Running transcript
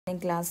In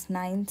class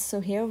 9. So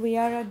here we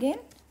are again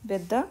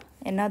with the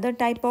another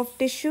type of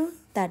tissue,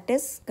 that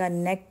is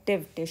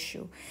connective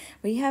tissue.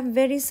 We have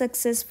very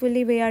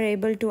successfully we are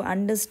able to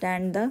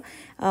understand the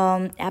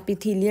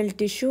epithelial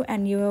tissue,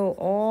 and you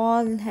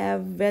all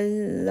have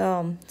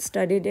well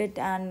studied it,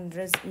 and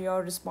you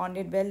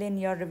responded well in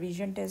your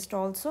revision test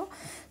also.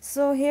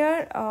 So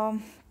here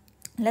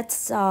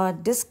let's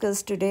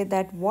discuss today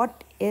that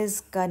what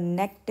is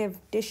connective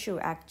tissue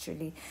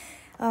actually.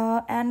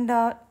 And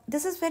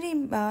this is very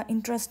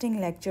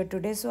interesting lecture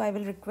today, so I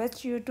will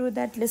request you to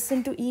that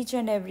listen to each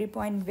and every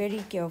point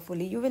very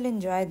carefully. You will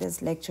enjoy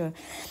this lecture.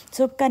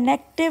 So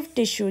connective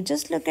tissue,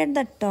 just look at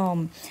the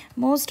term.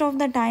 Most of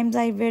the times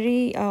I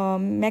very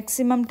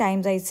maximum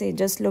times I say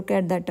just look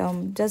at the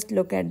term, just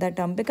look at the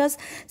term, because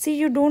see,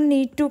 you don't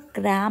need to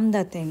cram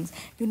the things,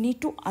 you need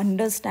to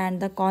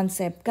understand the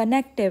concept.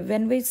 Connective,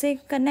 when we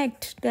say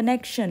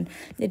connection,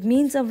 it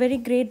means a very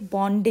great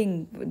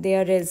bonding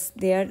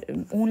there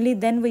only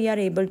then we are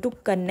able to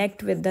connect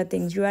with the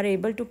things. You are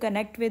able to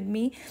connect with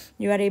me,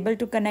 you are able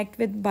to connect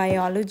with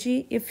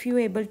biology if you are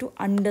able to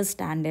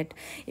understand it.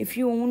 If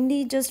you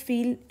only just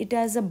feel it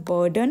as a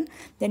burden,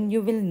 then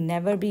you will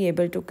never be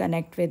able to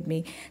connect with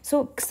me.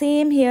 So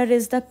same here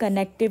is the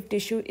connective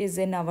tissue is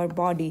in our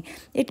body.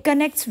 It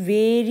connects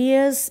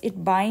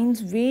it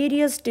binds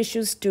various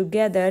tissues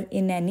together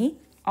in any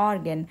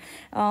organ.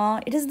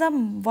 It is the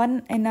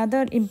one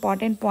another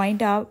important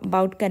point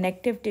about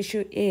connective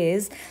tissue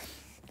is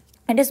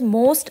it is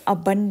most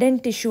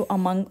abundant tissue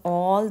among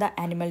all the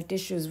animal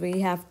tissues.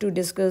 We have to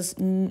discuss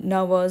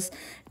nervous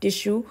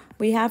tissue,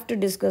 we have to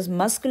discuss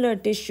muscular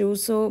tissue,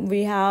 so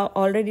we have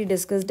already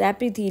discussed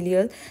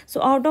epithelial.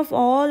 So out of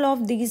all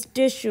of these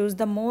tissues,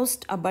 the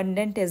most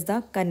abundant is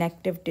the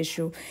connective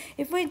tissue.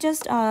 If we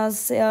just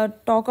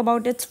talk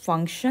about its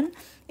function,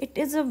 it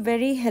is a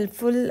very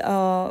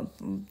helpful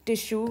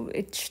tissue.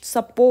 It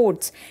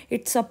support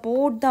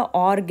the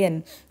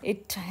organ.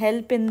 It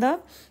help in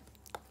the,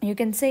 you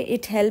can say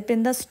it help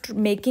in the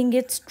making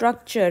it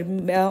structure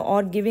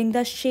or giving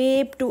the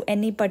shape to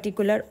any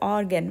particular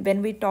organ.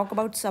 When we talk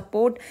about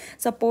support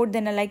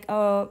then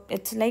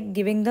it's like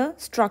giving the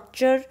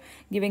structure,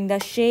 giving the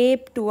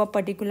shape to a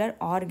particular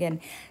organ.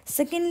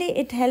 Secondly,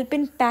 it help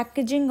in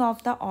packaging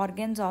of the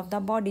organs of the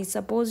body.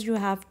 Suppose you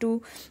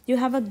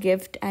have a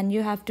gift and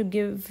you have to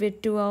give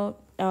it to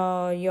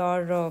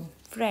your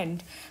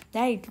friend,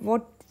 right?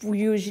 What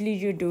usually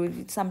you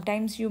do,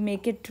 sometimes you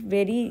make it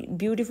very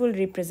beautiful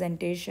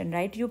representation,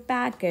 right? You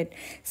pack it.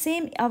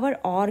 Same our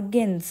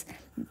organs,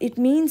 it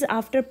means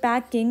after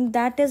packing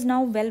that is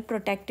now well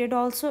protected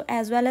also,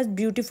 as well as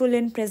beautiful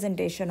in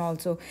presentation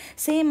also.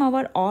 Same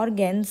our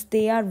organs,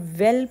 they are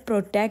well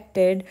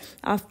protected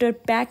after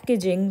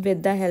packaging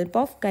with the help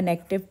of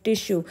connective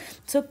tissue.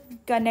 So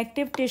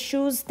connective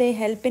tissues, they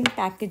help in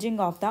packaging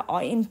of the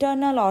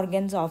internal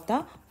organs of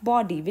the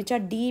body, which are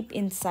deep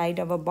inside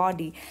our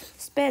body.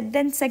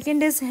 Then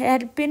second is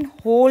help in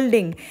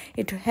holding.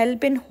 It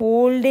help in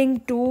holding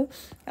two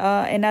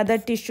another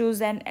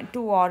tissues and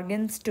two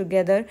organs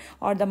together,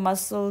 or the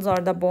muscles or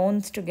the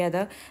bones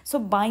together. So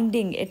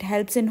binding, it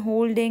helps in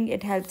holding,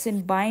 it helps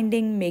in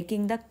binding,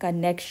 making the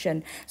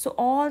connection. So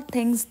all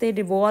things, they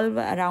revolve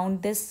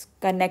around this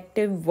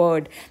connective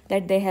word,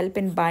 that they help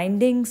in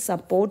binding,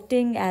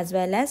 supporting, as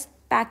well as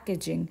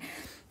packaging.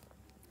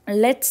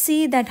 Let's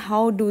see that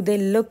how do they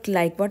look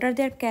like, what are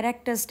their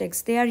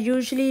characteristics. They are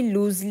usually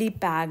loosely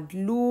packed,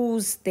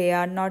 they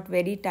are not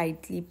very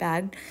tightly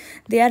packed.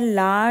 They are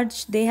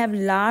large, they have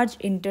large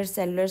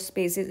intercellular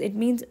spaces. It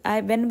means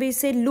when we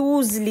say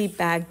loosely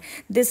packed,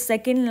 this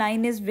second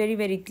line is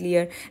very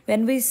clear.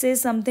 When we say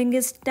something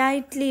is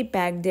tightly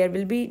packed, there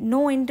will be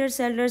no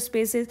intercellular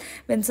spaces.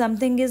 When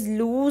something is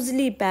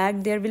loosely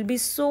packed, there will be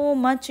so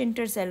much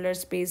intercellular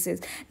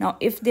spaces. Now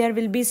if there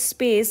will be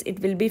space, it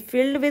will be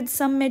filled with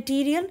some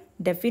material,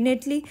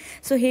 definitely.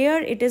 So here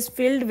it is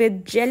filled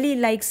with jelly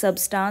like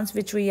substance,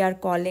 which we are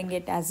calling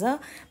it as a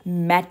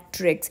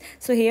matrix.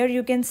 So here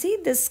you can see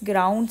this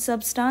ground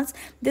substance.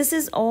 This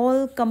is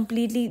all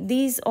completely,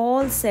 these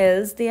all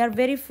cells, they are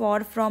very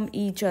far from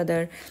each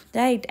other,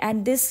 right?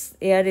 And this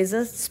here is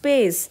a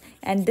space,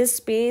 and this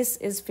space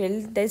is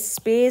filled, this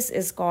space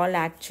is called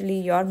actually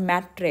your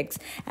matrix.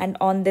 And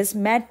on this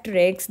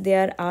matrix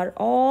there are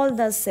all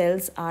the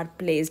cells are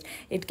placed.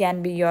 It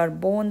can be your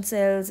bone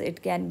cells,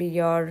 it can be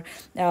your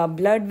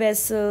blood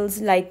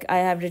vessels, like I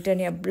have written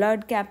here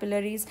blood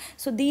capillaries.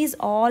 So these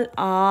all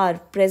are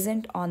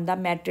present on the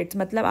matrix.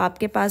 मतलब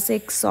आपके पास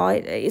एक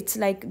soil, it's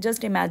like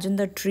just imagine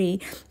the tree.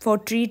 For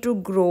tree to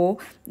grow,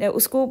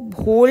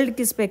 उसको hold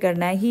किस पे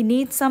करना है? He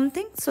needs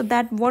something. So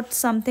that what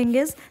something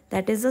is,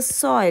 that is a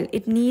soil.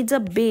 It needs a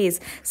base.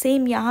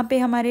 Same यहाँ पे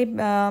हमारे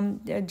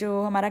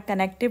जो हमारा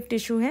connective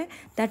tissue है,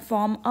 that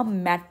form a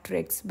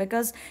matrix,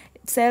 because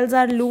cells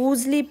are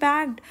loosely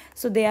packed,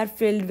 so they are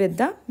filled with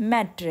the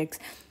matrix.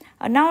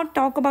 Now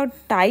talk about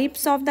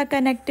types of the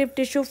connective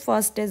tissue.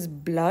 First is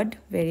blood,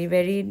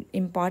 very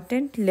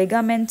important.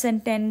 Ligaments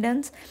and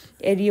tendons,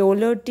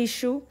 areolar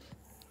tissue,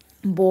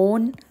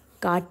 bone,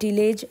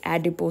 cartilage,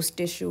 adipose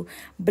tissue.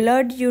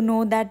 Blood, you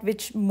know that,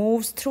 which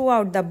moves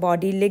throughout the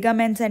body.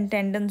 Ligaments and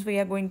tendons, we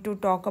are going to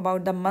talk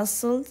about the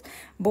muscles,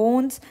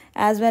 bones,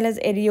 as well as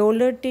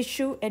areolar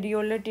tissue.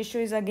 Areolar tissue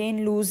is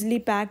again loosely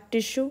packed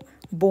tissue.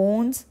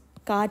 Bones,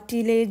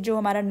 cartilage, जो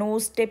हमारा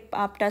nose tip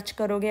आप touch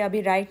करोगे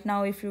अभी right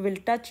now, if you will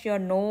touch your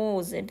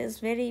nose, it is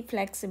very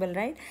flexible,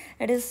 right?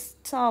 It is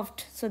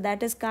soft, so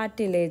that is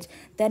cartilage.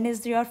 Then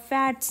is your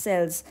fat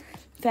cells.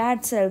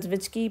 Fat cells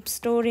which keep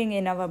storing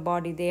in our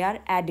body, they are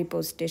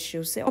adipose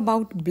tissue. So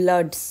about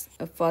bloods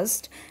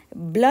first.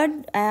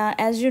 Blood,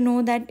 as you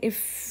know that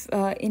if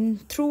in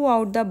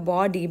throughout the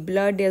body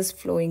blood is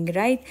flowing,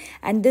 right?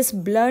 And this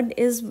blood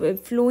is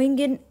flowing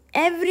in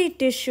every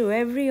tissue,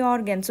 every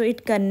organ, so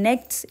it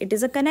connects. It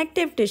is a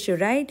connective tissue,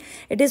 right?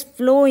 It is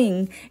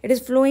flowing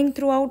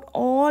throughout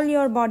all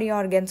your body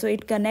organs, so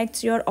it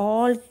connects your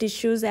all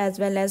tissues as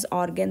well as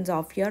organs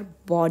of your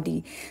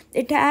body.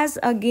 It has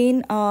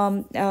again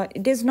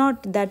it is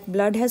not that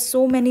blood has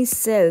so many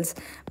cells,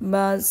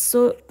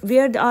 so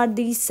where are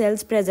these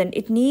cells present?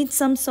 It needs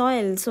some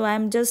soil, so I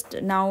am just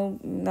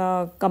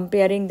now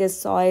comparing this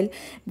soil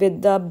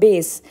with the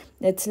base.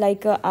 It's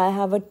like I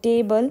have a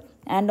table,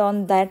 and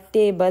on that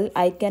table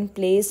I can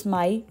place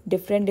my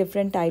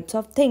different types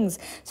of things.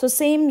 So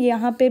same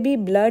यहाँ पे भी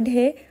blood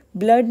है.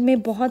 Blood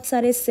में बहुत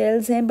सारे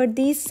cells हैं, but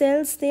these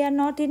cells, they are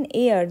not in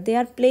air, they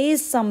are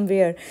placed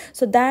somewhere.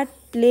 So that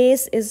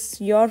place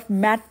is your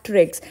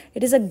matrix.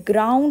 It is a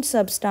ground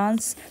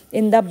substance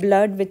in the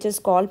blood which is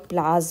called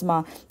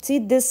plasma. See,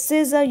 this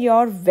is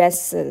your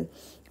vessel.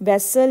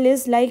 Vessel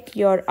is like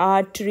your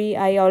artery.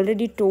 I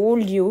already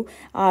told you,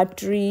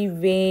 artery,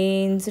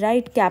 veins,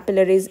 right?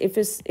 Capillaries.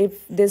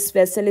 If this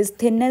vessel is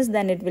thinnest,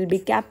 then it will be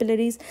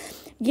capillaries.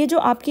 ये जो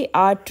आपकी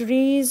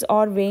arteries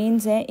और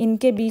veins हैं,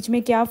 इनके बीच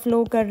में क्या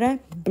flow कर रहा है?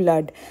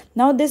 Blood.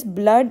 Now this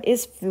blood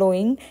is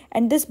flowing,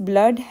 and this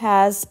blood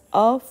has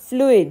a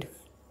fluid.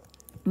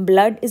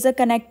 Blood is a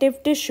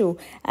connective tissue,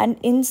 and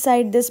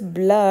inside this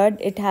blood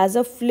it has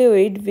a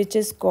fluid which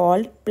is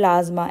called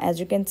plasma. As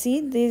you can see,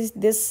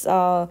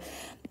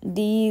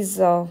 these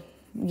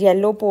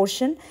yellow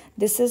portion,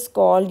 this is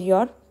called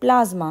your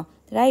plasma,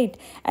 right?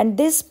 And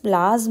this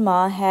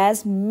plasma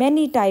has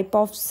many type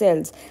of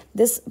cells.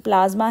 This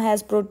plasma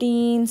has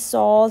proteins,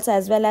 salts,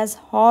 as well as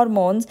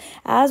hormones,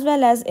 as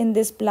well as in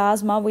this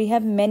plasma we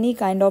have many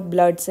kind of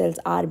blood cells,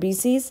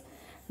 RBCs,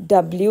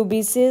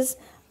 WBCs,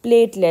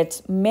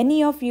 platelets.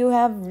 Many of you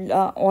have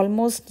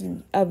almost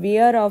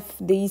aware of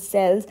these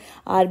cells.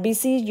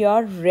 RBC,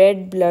 your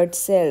red blood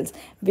cells,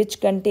 which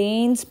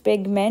contains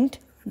pigment,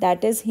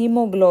 that is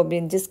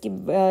hemoglobin,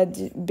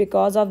 जिसकी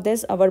because of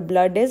this our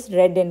blood is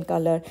red in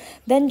color.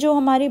 Then जो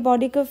हमारी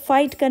body को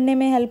fight करने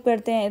में help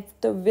करते हैं,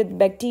 तो with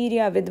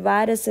bacteria, with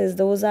viruses,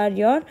 those are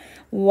your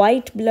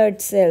white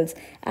blood cells.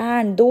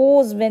 And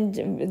those when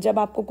जब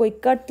आपको कोई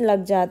cut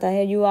लग जाता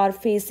है, you are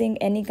facing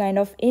any kind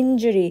of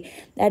injury,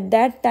 at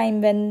that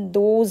time when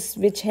those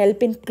which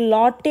help in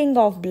clotting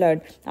of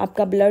blood,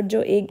 आपका blood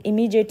जो एक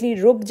immediately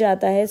रुक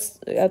जाता है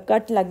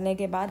cut लगने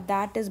के बाद,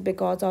 that is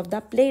because of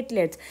the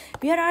platelets.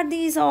 Where are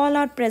these all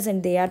are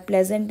present? They are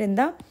present in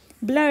the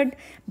blood.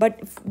 But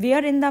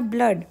where in the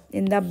blood?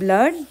 In the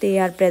blood they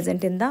are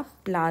present in the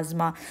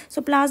plasma.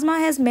 So plasma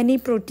has many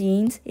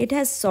proteins, it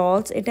has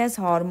salts, it has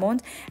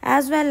hormones,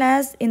 as well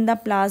as in the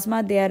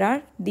plasma there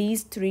are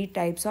these three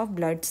types of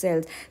blood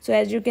cells. So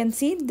as you can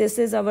see, this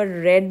is our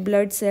red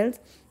blood cells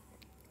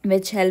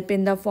which help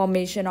in the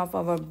formation of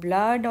our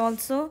blood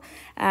also,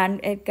 and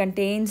it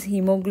contains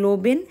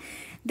hemoglobin.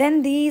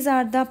 Then these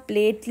are the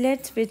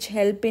platelets which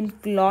help in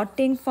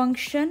clotting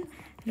function,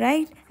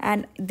 right?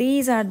 And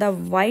these are the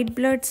white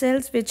blood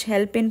cells which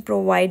help in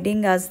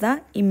providing us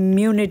the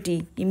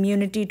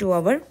immunity to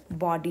our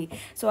body.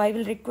 So I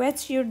will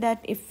request you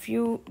that if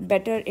you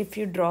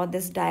draw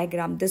this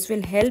diagram, this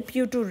will help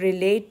you to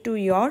relate to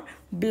your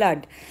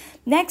blood.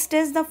 Next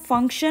is the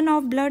function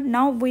of blood.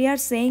 Now we are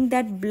saying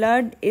that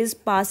blood is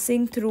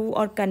passing through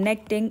or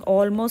connecting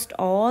almost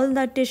all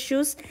the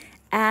tissues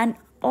and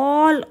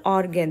all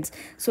organs.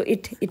 So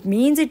it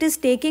means it is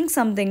taking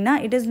something, na?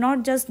 It is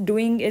not just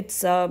doing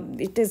its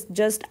it is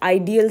just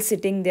ideal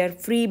sitting there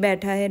free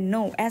बैठा है.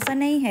 No, ऐसा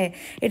नहीं है.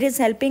 It is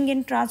helping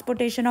in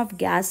transportation of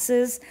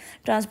gases,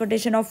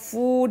 transportation of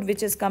food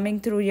which is coming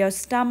through your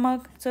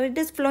stomach. So it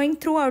is flowing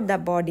throughout the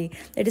body.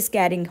 It is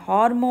carrying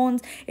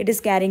hormones, it is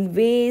carrying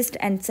waste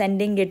and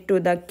sending it to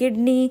the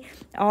kidney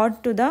or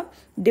to the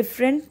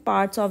different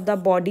parts of the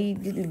body,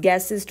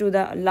 gases to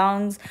the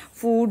lungs,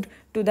 food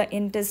to the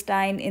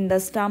intestine, in the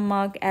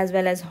stomach, as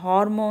well as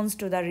hormones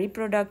to the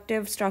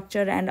reproductive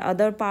structure and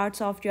other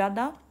parts of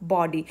the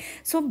body.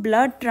 So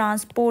blood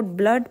transport,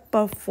 blood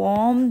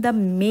perform the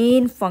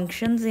main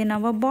functions in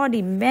our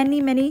body.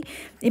 Many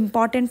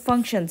important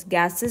functions: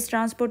 gases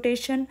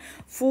transportation,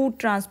 food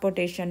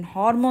transportation,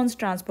 hormones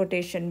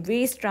transportation,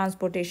 waste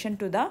transportation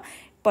to the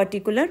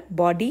particular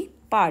body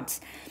parts.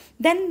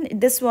 Then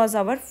this was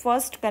our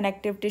first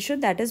connective tissue,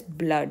 that is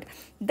blood.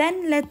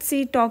 Then let's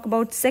talk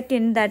about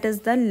second, that is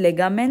the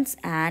ligaments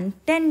and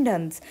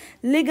tendons.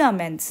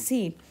 Ligaments,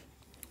 see,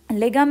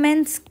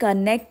 ligaments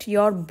connect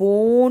your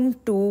bone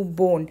to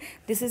bone.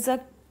 This is a,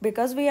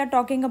 because we are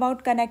talking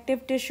about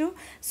connective tissue,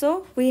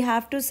 so we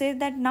have to say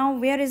that now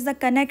where is the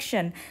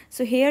connection.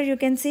 So here you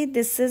can see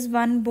this is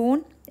one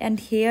bone and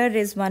here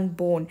is one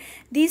bone.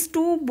 These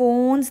two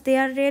bones, they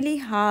are really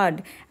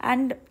hard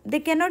and they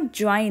cannot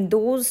join.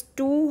 Those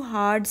two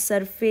hard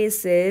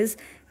surfaces,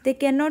 they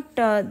cannot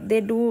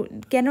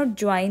cannot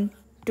join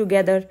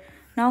together.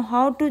 Now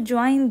how to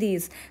join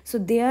these? So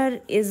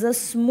there is a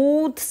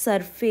smooth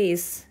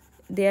surface,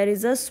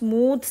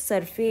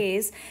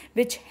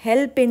 which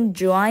help in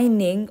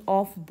joining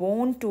of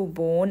bone to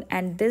bone,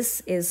 and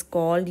this is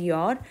called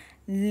your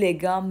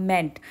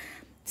ligament.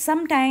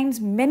 Sometimes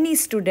many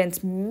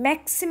students,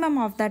 maximum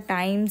of the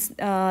times,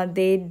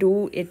 they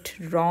do it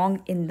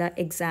wrong in the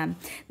exam.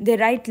 They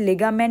write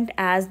ligament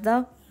as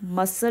the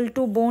muscle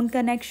to bone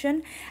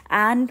connection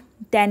and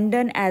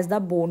tendon as the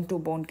bone to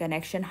bone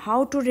connection.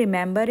 How to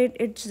remember it?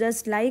 It's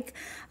just like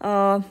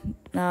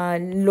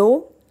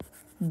low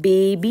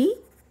baby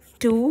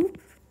to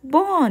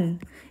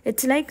born.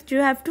 It's like you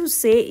have to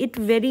say it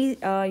very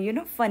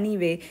funny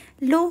way.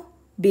 Low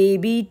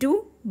baby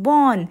to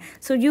born.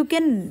 So you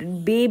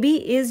can,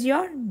 baby is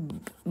your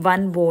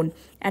one bone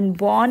and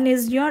born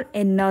is your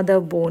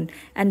another bone,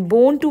 and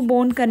bone to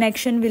bone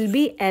connection will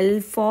be L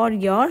for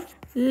your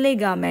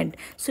ligament.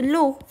 So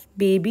low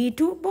baby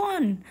to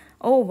born.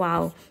 Oh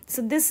wow.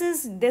 So this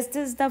is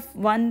the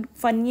one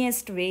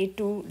funniest way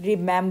to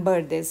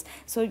remember this.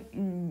 So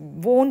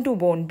bone to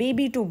bone,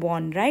 baby to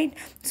born, right?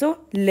 So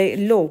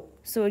low.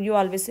 So you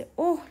always say,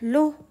 oh,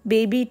 low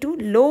baby to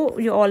low.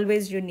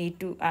 You need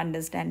to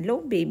understand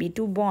low baby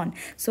to born.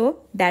 So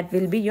that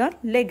will be your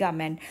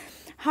ligament.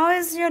 How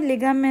is your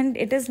ligament?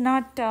 It is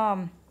not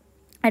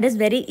it is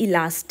very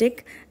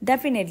elastic.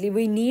 Definitely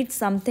we need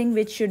something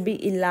which should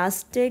be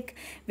elastic,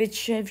 which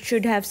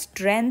should have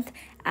strength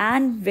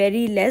and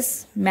very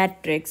less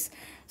matrix.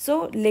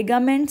 So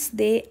ligaments,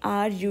 they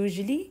are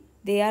usually,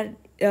 they are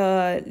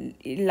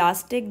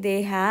elastic,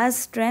 they have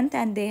strength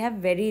and they have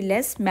very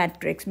less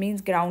matrix,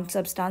 means ground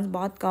substance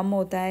बहुत कम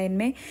होता है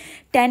इनमें.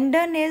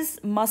 Tendon is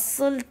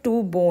muscle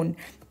to bone.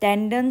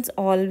 Tendons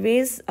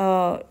always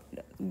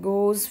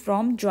goes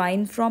from,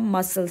 join from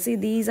muscle. See,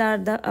 these are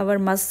our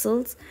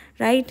muscles,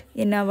 right,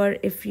 in our,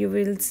 if you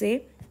will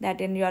say that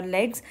in your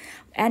legs,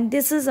 and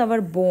this is our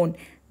bone.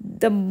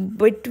 The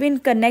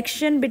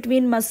connection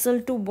between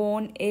muscle to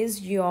bone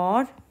is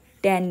your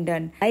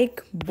tendon.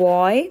 Like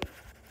boy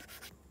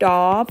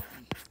top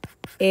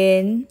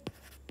in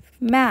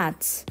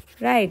maths,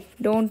 right?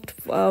 Don't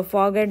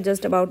forget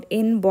just about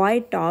in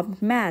boy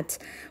top maths.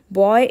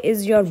 Boy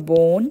is your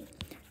bone,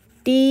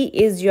 T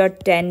is your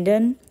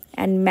tendon,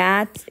 and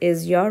maths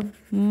is your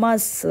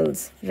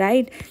muscles,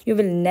 right? You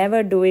will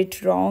never do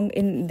it wrong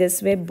in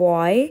this way.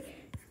 Boy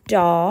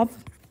top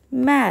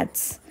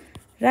maths,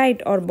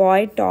 right? Or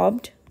boy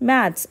topped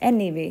maths.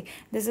 Anyway,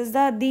 these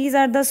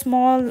are the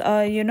small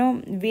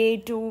way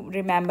to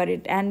remember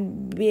it.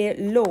 And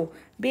low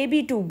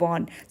baby to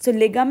bone. So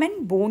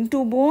ligament, bone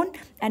to bone,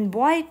 and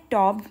boy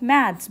topped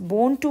maths,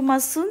 bone to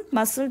muscle,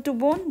 muscle to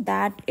bone.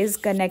 That is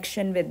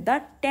connection with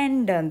the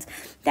tendons.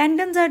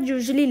 Tendons are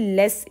usually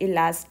less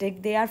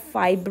elastic. They are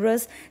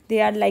fibrous. They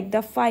are like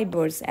the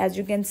fibers, as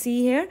you can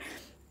see here.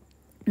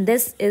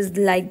 This is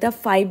like the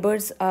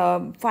fibers,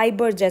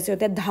 fiber जैसे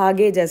होते हैं,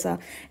 धागे जैसा,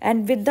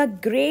 and with the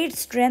great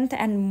strength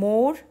and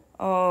more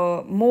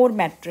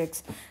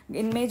matrix.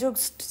 इनमें जो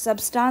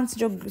substance,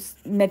 जो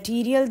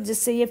material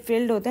जिससे ये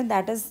filled होते हैं,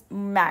 that is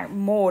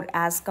more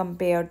as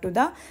compared to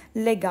the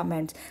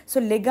ligaments. So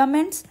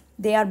ligaments,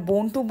 they are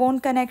bone to bone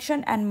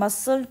connection, and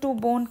muscle to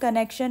bone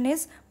connection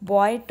is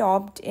boy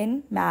topped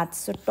in maths.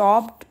 So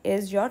topped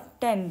is your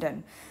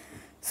tendon.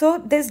 So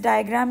this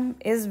diagram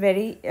is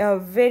very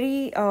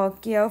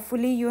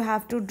carefully you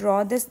have to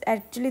draw this.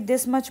 Actually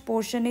this much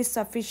portion is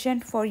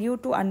sufficient for you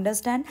to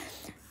understand.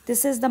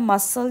 This is the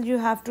muscle you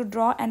have to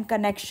draw, and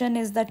connection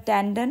is the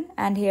tendon,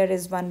 and here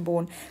is one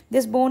bone.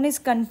 This bone is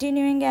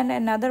continuing and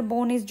another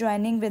bone is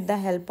joining with the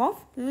help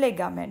of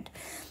ligament.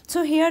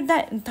 So here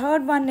the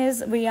third one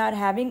is, we are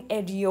having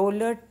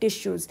areolar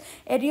tissues.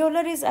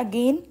 Areolar is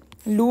again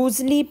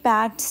loosely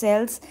packed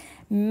cells.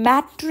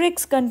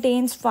 Matrix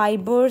contains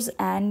fibers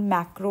and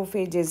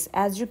macrophages.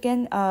 As you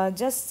can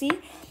just see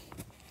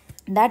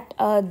that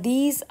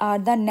these are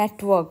the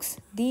networks.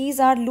 These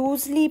are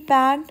loosely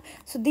packed.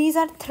 So these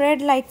are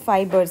thread-like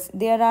fibers.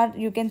 There are,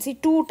 you can see,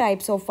 two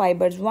types of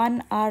fibers.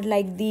 One are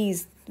like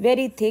these,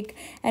 very thick,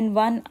 and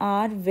one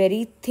are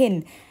very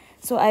thin.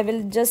 So I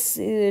will just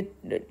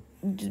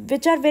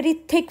which are very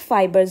thick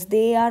fibers,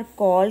 they are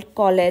called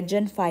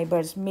collagen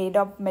fibers, made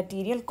of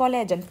material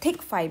collagen,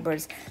 thick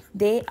fibers.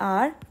 They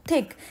are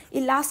thick.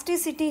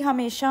 Elasticity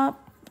हमेशा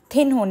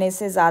thin होने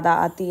से ज़्यादा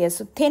आती है.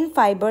 So thin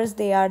fibers,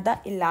 they are the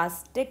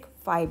elastic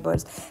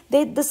fibers.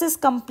 This is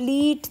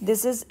complete.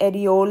 This is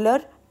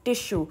areolar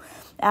tissue,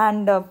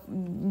 and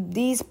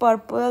these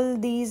purple,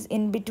 these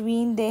in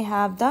between, they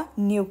have the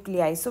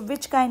nuclei. So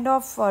which kind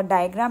of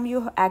diagram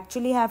you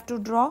actually have to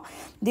draw?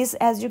 This,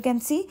 as you can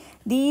see,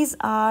 these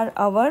are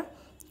our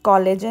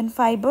collagen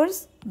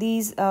fibers,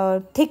 these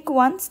thick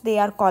ones, they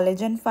are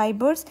collagen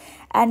fibers,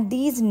 and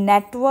these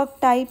network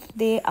type,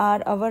 they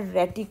are our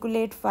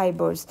reticulate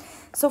fibers.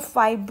 So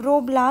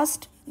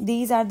fibroblast,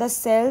 these are the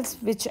cells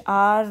which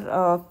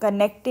are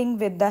connecting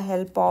with the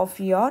help of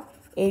your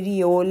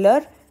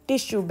areolar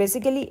tissue.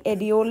 Basically,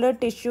 areolar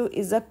tissue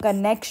is a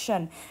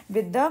connection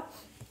with the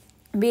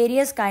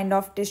various kind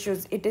of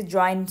tissues. It is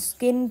joint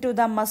skin to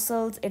the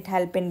muscles, it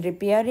help in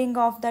repairing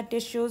of the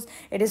tissues,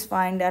 it is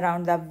found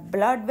around the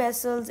blood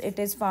vessels, it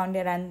is found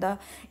around the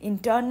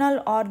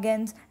internal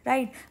organs,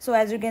 right? So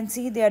as you can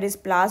see, there is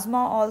plasma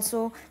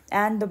also,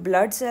 and the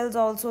blood cells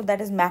also,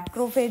 that is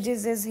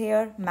macrophages is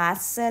here,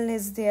 mast cell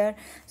is there.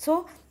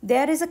 So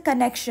there is a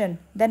connection.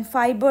 Then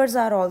fibers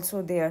are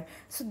also there.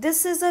 So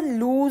this is a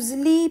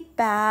loosely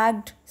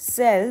packed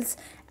cells,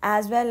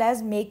 as well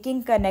as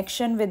making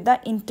connection with the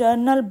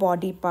internal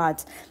body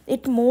parts.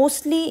 It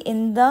mostly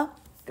in the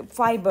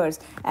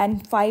fibers,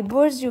 and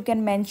fibers you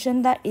can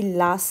mention the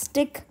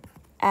elastic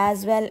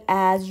as well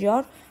as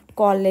your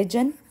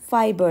collagen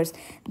fibers.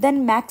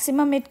 Then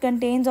maximum it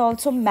contains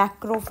also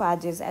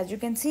macrophages. As you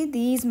can see,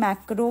 these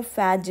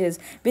macrophages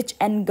which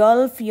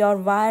engulf your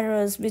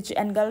virus, which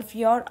engulf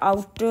your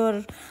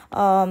outer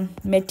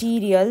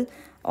material,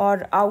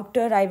 or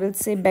outer, I will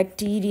say,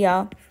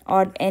 bacteria,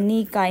 or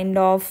any kind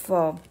of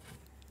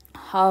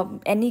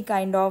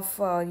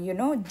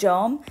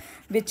germ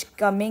which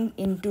coming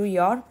into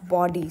your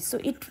body. So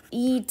it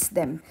eats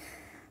them,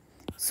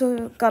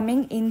 so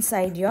coming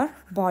inside your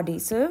body.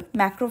 So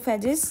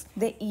macrophages,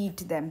 they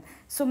eat them.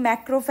 So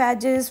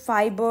macrophages,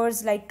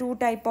 fibers, like two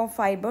type of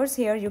fibers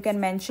here you can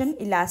mention,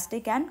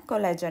 elastic and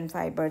collagen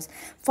fibers.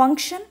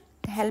 Function: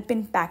 help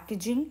in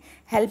packaging,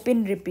 help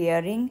in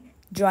repairing,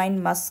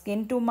 join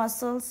skin to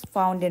muscles,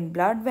 found in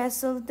blood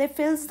vessels. They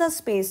fills the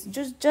space.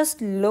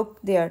 Just look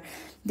there.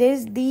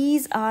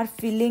 These are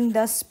filling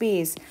the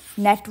space.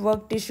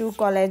 Network tissue,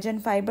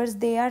 collagen fibers,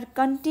 they are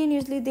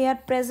continuously, they are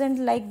present,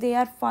 like they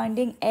are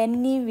finding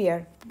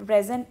anywhere,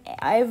 present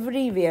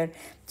everywhere.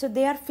 So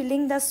they are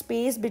filling the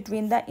space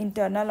between the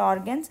internal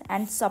organs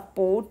and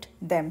support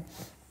them.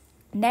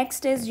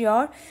 Next is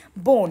your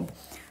bone.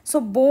 So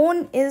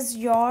bone is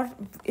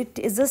it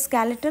is a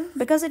skeleton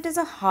because it is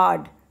a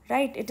hard,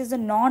 right? It is a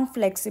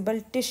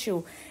non-flexible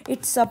tissue.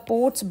 It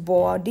supports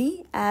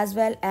body as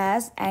well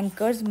as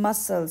anchors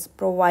muscles,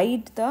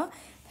 provide the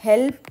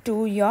help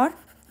to your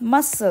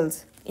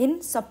muscles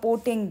in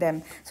supporting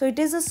them. So it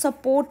is a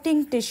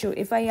supporting tissue.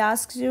 If I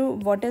ask you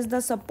what is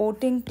the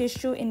supporting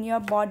tissue in your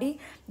body,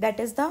 that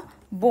is the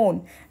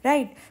bone,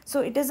 right?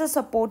 So it is a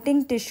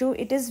supporting tissue.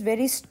 It is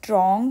very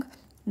strong,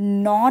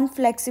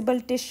 non-flexible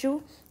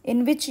tissue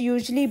in which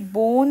usually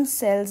bone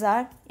cells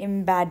are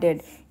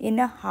embedded in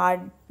a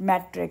hard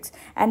matrix,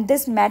 and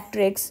this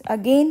matrix,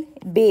 again,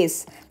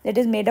 base, that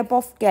is made up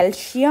of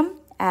calcium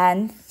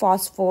and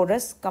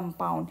phosphorus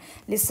compound.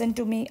 Listen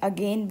to me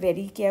again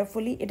very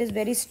carefully. It is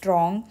very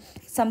strong.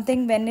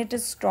 Something, when it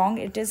is strong,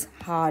 it is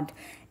hard.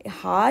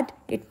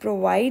 It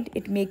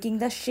making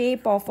the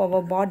shape of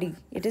our body.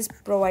 It is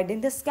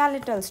providing the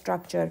skeletal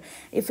structure.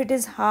 If it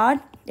is hard,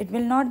 it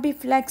will not be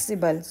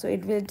flexible. So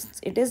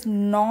it is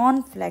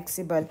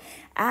non-flexible.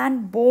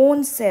 And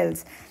bone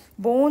cells,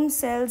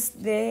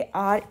 they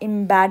are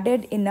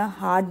embedded in a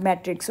hard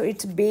matrix. So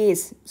its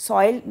base,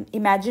 soil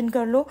imagine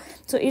कर लो.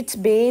 So its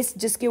base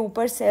जिसके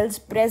ऊपर cells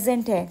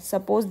present है,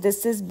 suppose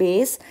this is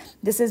base,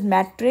 this is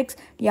matrix,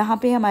 यहाँ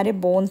पे हमारे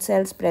bone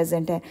cells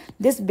present है.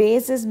 This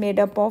base is made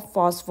up of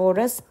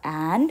phosphorus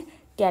and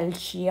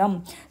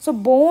calcium. So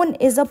bone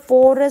is a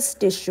porous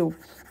tissue.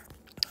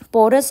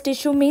 Porous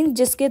tissue means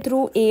जिसके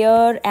through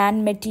air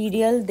and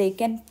material they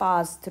can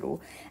pass through,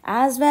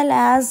 as well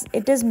as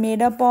it is made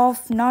up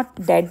of not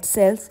dead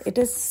cells, it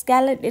is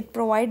skeleton, it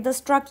provides the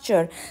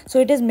structure.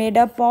 So it is made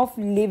up of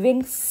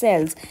living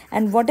cells.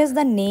 And what is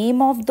the name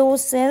of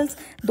those cells?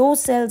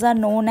 Those cells are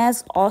known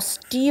as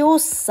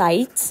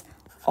osteocytes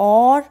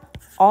or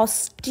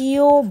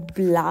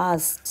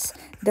osteoblasts.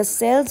 The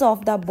cells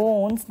of the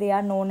bones, they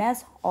are known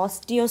as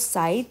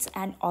osteocytes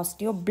and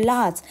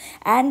osteoblasts,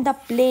 and the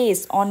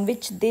place on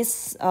which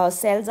these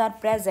cells are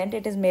present,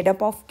 it is made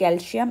up of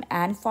calcium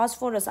and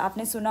phosphorus.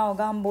 आपने सुना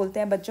होगा, हम बोलते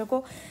हैं बच्चों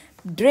को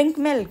drink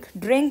milk,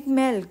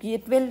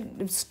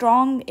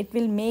 it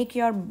will make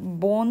your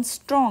bones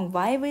strong.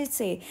 Why we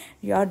say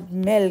your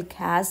milk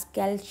has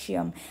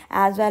calcium,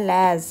 as well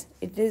as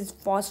it is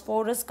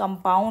phosphorus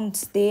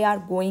compounds, they are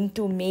going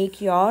to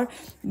make your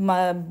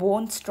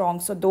bone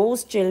strong. So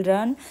those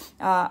children,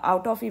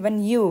 out of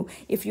even you,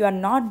 if you are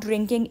not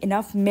drinking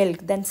enough milk,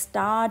 then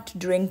start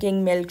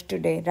drinking milk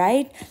today,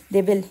 right?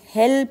 They will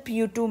help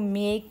you to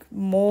make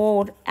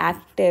more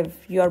active.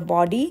 Your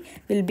body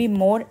will be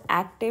more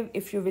active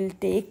if you will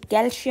take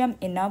calcium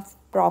in a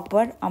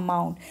proper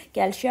amount,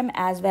 calcium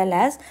as well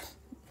as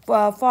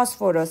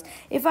phosphorus.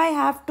 If I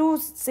have to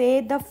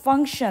say the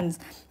functions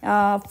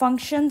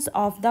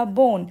of the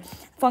bone,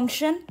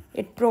 function,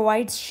 it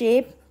provides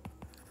shape,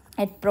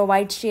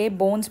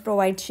 bones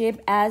provide shape,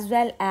 as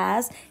well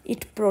as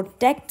it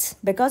protects,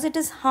 because it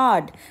is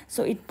hard,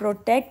 so it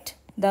protects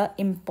the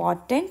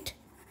important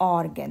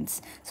organs.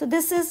 So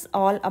this is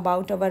all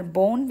about our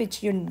bone,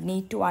 which you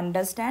need to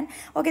understand.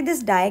 Okay,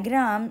 this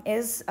diagram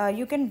is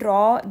you can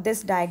draw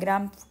this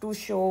diagram to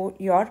show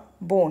your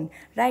bone,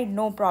 right?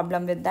 No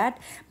problem with that,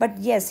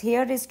 but yes,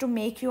 here is to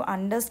make you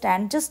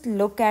understand. Just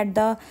look at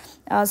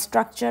the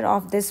structure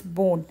of this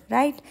bone,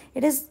 right?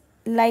 It is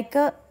like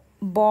a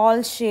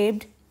ball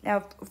shaped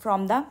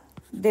from the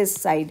this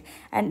side,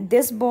 and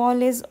this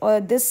ball is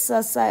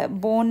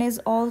bone is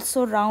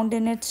also round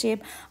in its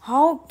shape.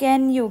 How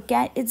can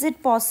is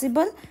it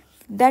possible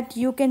that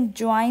you can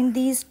join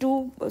these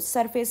two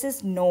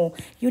surfaces? No,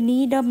 you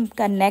need a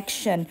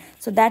connection.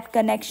 So that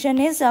connection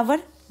is our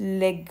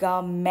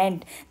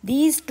ligament.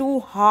 These two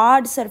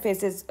hard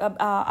surfaces. अब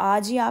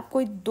आज ही आप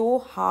कोई दो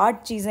hard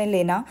चीज़ें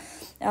लेना,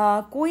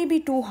 कोई भी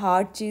to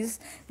hard चीज़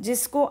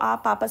जिसको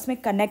आप आपस में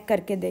कनेक्ट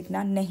करके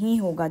देखना, नहीं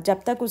होगा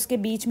जब तक उसके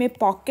बीच में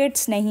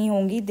पॉकेट्स नहीं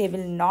होंगी. They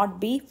will not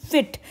be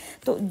fit.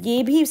 तो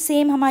ये भी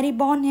सेम हमारी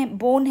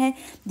बोन है.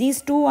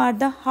 These two are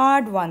the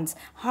hard once,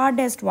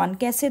 hardest one.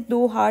 कैसे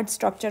दो हार्ड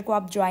स्ट्रक्चर को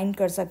आप ज्वाइन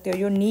कर सकते हो?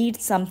 You need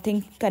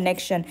something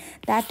connection,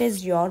 that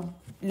is your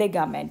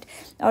ligament.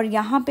 और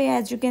यहाँ पे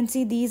as you can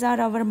see these are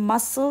our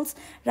muscles,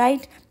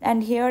 right?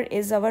 And here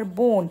is our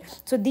bone.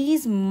 So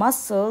these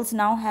muscles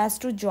now has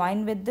to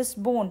join with this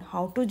bone.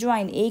 How to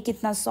join? एक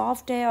इतना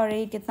soft है और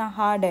एक इतना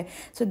hard है.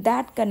 So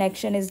that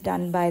connection is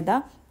done by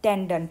the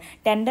tendon.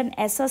 Tendon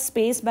ऐसा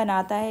space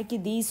बनाता है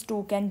कि these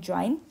two can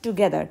join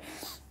together.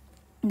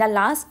 The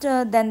last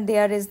then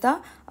there is the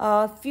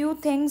few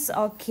things.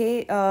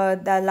 Okay,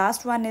 the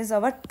last one is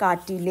our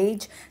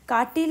cartilage.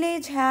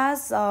 Cartilage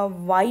has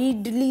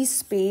widely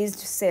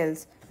spaced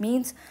cells.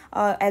 Means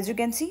as you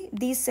can see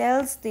these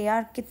cells, they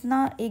are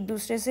kitna ek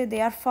dusre se,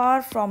 they are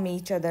far from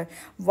each other.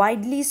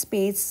 Widely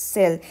spaced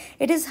cell.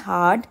 It is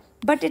hard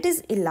but it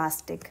is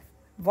elastic.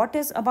 What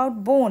is about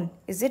bone?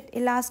 Is it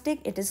elastic?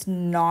 It is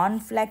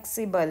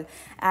non-flexible.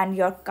 And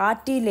your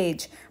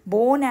cartilage,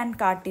 bone and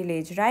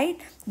cartilage,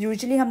 right?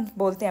 Usually हम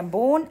बोलते हैं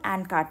bone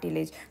and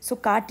cartilage. So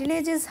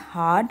cartilage is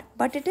hard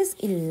but it is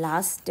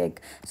elastic,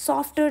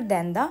 softer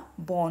than the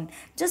bone.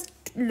 Just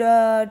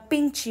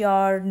pinch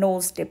your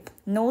nose tip.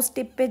 Nose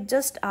tip पे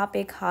just आप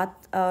एक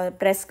हाथ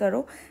press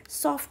करो.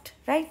 Soft,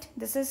 right?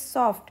 This is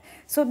soft.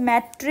 So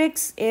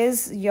matrix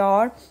is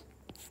your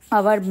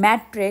our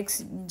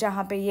matrix,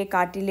 जहाँ पे ये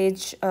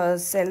cartilage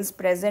cells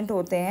present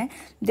होते हैं.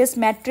 This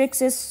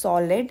matrix is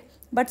solid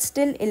but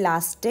still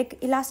elastic.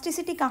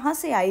 Elasticity कहाँ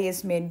से आई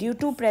इसमें? Due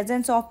to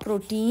presence of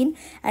protein,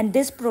 and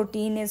this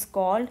protein is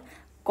called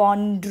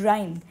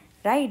chondrine.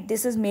 Right,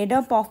 this is made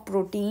up of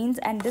proteins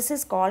and this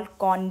is called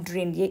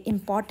chondrine. ये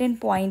important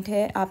point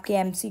है आपके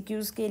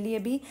MCQs के लिए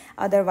भी,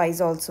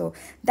 otherwise also.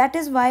 That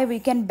is why we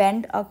can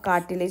bend a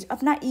cartilage.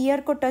 अपना ear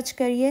को touch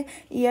करिए,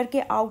 ear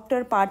के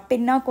outer part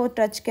पिन्ना को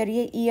touch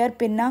करिए, ear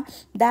pinna,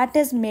 that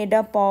is made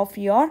up of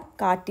your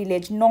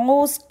cartilage.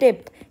 Nose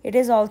tip, it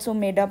is also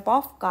made up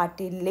of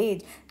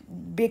cartilage.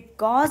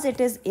 Because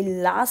it is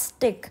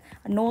elastic.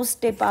 Nose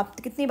tip आप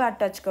कितनी बार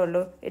touch कर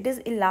लो, it is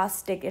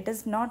elastic. It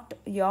is not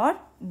your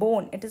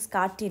bone, it is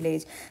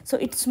cartilage. So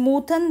it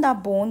smoothen the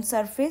bone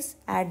surface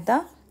at the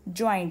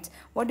joints.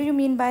 What do you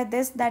mean by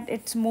this? That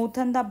it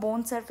smoothen the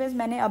bone surface.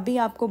 मैंने अभी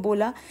आपको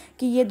बोला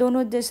कि ये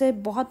दोनों जैसे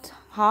बहुत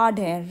hard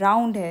है,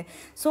 राउंड है.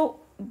 So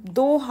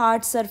दो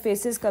हार्ड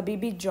सरफेसेस कभी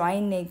भी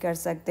ज्वाइन नहीं कर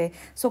सकते.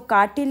 सो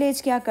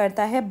कार्टिलेज क्या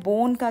करता है?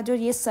 बोन का जो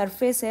ये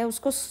सरफेस है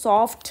उसको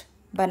सॉफ्ट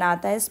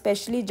बनाता है,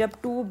 स्पेशली जब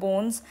to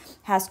bones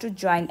has to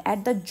join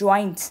at the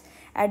joints.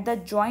 At the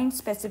joint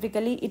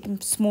specifically, it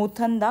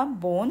smoothen the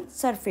bone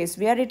surface.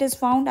 Where it is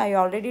found? I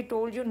already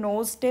told you.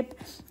 Nose tip,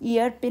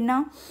 ear pinna,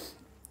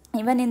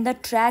 even in the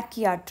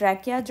trachea.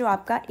 Trachea जो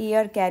आपका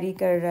ear carry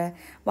कर रहा है,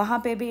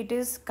 वहाँ पे भी it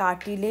is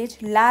cartilage.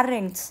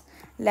 Larynx.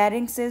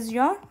 Larynx is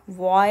your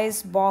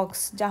voice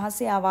box, जहाँ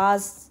से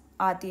आवाज़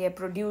आती है,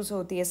 produce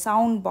होती है,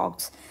 sound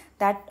box.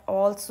 That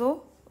also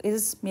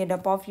is made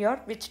up of your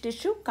which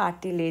tissue?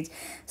 Cartilage.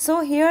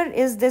 So here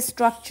is this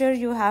structure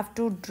you have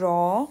to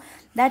draw,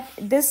 that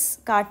this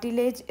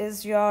cartilage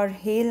is your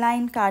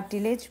hairline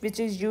cartilage, which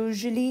is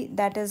usually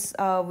that is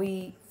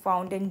we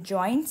found in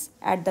joints,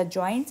 at the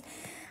joints.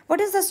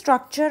 What is the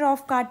structure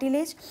of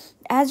cartilage?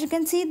 As you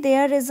can see,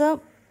 there is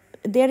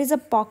a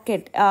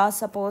pocket.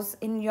 Suppose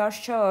in your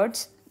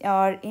shirts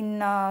or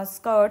in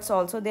skirts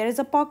also there is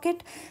a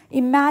pocket.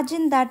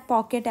 Imagine that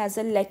pocket as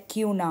a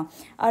lacuna.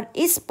 और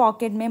इस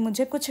pocket में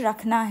मुझे कुछ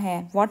रखना है.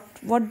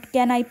 What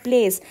can I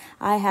place?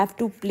 I have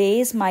to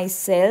place my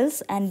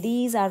cells and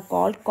these are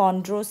called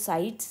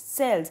chondrocyte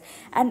cells.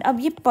 And अब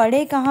ये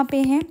पड़े कहाँ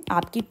पे हैं?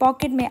 आपकी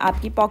pocket में.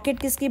 आपकी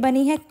pocket किसकी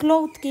बनी है?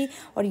 Cloth की.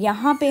 और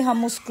यहाँ पे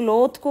हम उस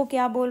cloth को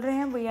क्या बोल रहे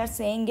हैं? We are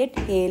saying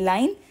it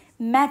hairline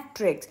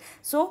matrix.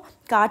 So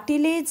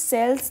cartilage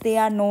cells, they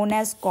are known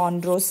as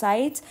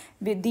chondrocytes.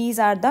 These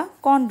are the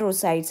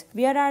chondrocytes.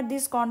 Where are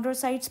these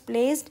chondrocytes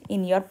placed?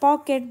 In your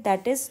pocket.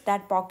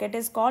 That pocket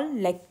is called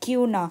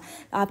lacuna.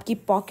 आपकी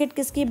pocket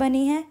किसकी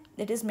बनी है?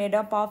 It is made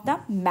up of the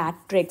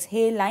matrix,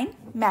 hairline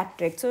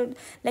matrix. So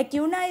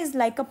lacuna is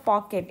like a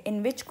pocket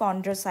in which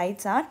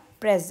chondrocytes are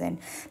present.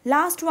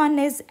 Last one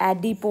is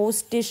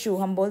adipose tissue.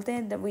 हम बोलते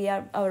हैं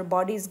that our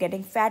body is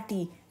getting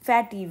fatty.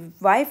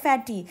 Why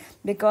fatty?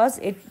 Because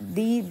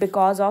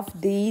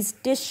of these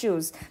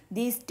tissues.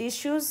 These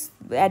tissues,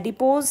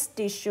 adipose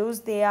tissues,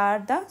 they are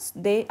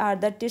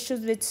the tissues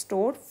which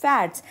store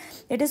fats.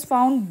 It is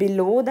found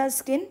below the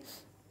skin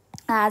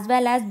as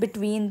well as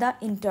between the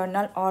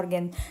internal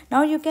organs.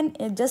 Now you can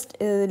just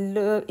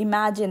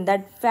imagine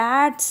that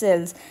fat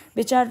cells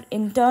which are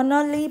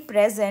internally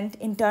present,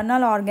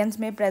 internal organs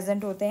में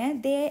present होते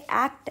हैं, they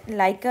act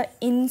like a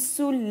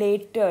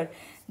insulator.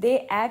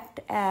 They act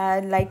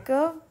like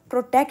a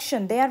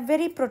protection. They are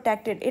very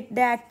protected.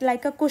 They act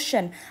like a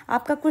cushion.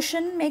 आपका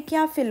cushion में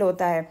क्या fill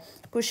होता है?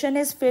 Cushion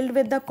is filled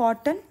with the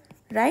cotton,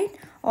 right?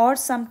 Or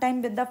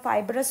sometime with the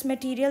fibrous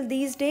material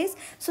these days.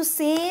 So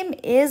same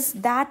is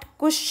that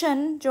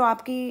cushion जो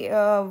आपकी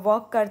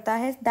work करता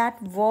है,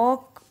 that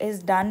work is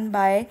done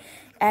by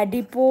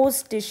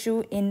adipose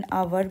tissue in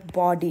our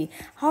body.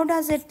 How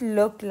does it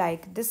look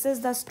like? This is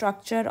the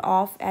structure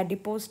of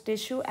adipose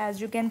tissue. As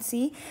you can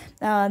see,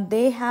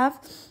 they are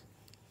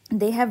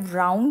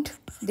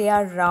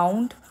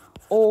round,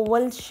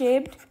 oval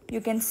shaped,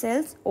 you can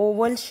cells,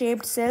 oval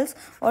shaped cells.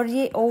 और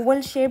ये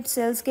oval shaped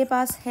cells के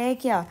पास है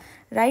क्या,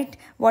 right?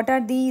 What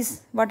are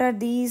these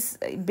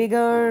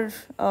bigger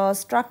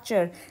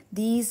structure?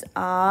 These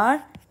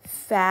are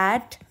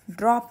fat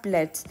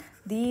droplets.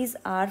 These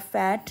are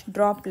fat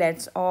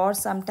droplets, or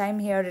sometime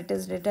here it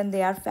is written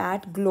they are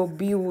fat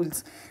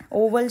globules.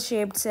 Oval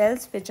shaped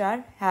cells which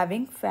are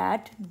having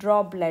fat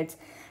droplets.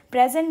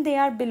 Present, they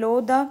are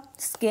below the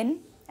skin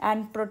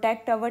and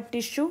protect our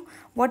tissue.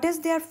 What is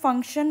their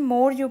function?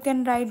 More you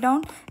can write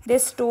down. They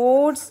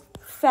stores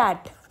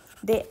fat.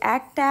 They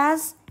act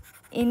as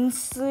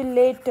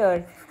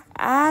insulator,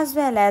 as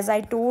well as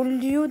I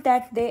told you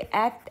that they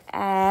act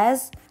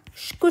as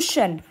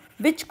cushion.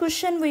 Which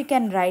cushion we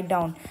can write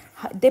down?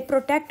 They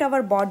protect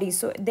our body,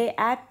 so they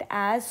act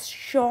as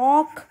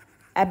shock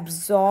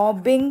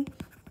absorbing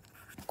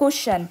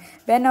cushion.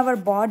 When our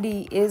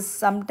body is,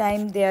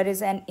 sometime there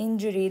is an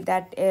injury,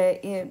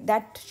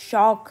 that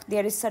shock,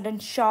 there is sudden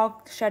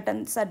shock,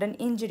 sudden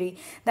injury,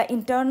 the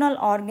internal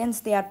organs,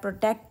 they are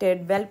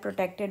protected, well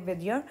protected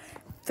with your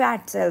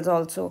fat cells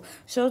also.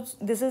 So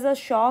this is a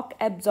shock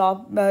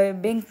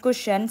absorbing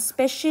cushion,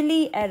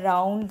 especially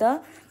around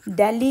the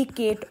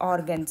delicate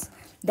organs.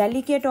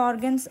 Delicate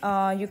organs,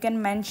 you can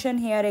mention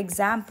here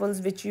examples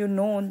which you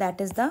know,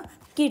 that is the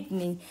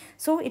kidney.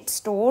 So it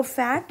store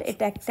fat,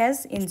 it acts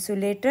as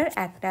insulator,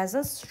 act as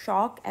a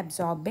shock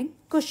absorbing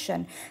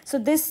cushion. So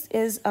this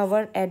is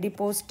our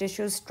adipose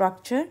tissue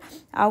structure.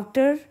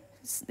 Outer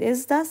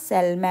is the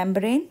cell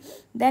membrane,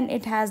 then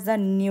it has the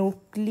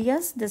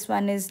nucleus, this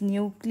one is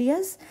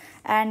nucleus,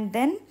 and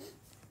then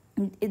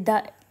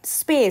the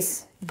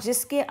space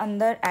जिसके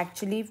अंदर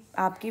actually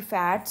आपकी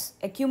fats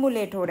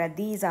accumulate हो रहा है,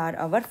 these are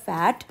our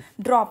fat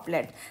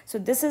droplet. So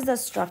this is the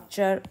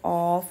structure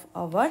of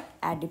our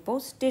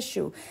adipose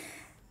tissue.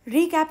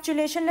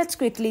 Recapitulation, let's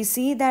quickly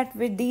see that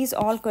with these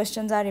all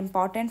questions are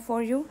important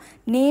for you.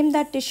 Name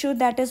the tissue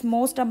that is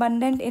most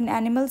abundant in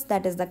animals,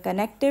 that is the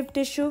connective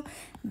tissue.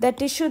 The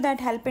tissue that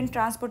help in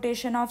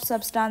transportation of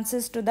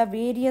substances to the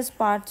various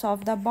parts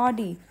of the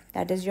body,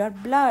 that is your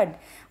blood.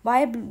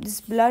 Why is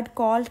blood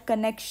called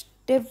connective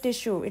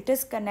tissue? It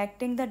is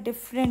connecting the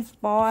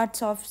different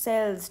parts of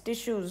cells,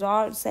 tissues,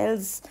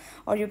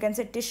 or you can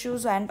say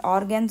tissues and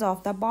organs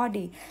of the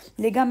body.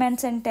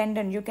 Ligaments and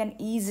tendon, you can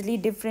easily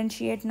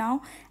differentiate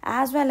now,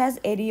 as well as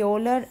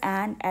areolar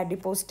and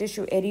adipose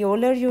tissue.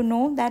 Areolar, you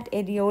know that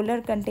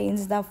areolar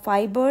contains the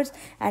fibers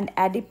and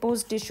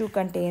adipose tissue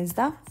contains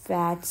the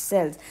fat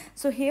cells.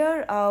 So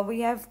here we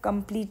have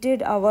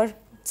completed our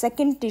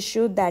second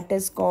tissue, that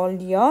is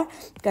called your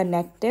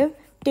connective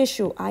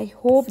tissue. I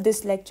hope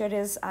this lecture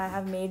is, I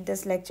have made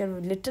this lecture a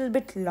little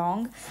bit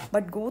long,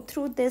 but go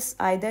through this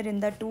either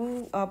in the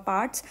two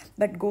parts,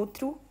 but go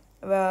through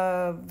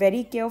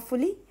very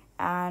carefully,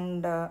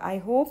 and I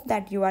hope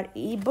that you are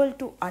able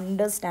to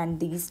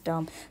understand these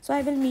terms. So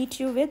I will meet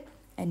you with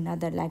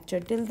another lecture.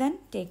 Till then,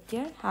 take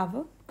care, have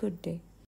a good day.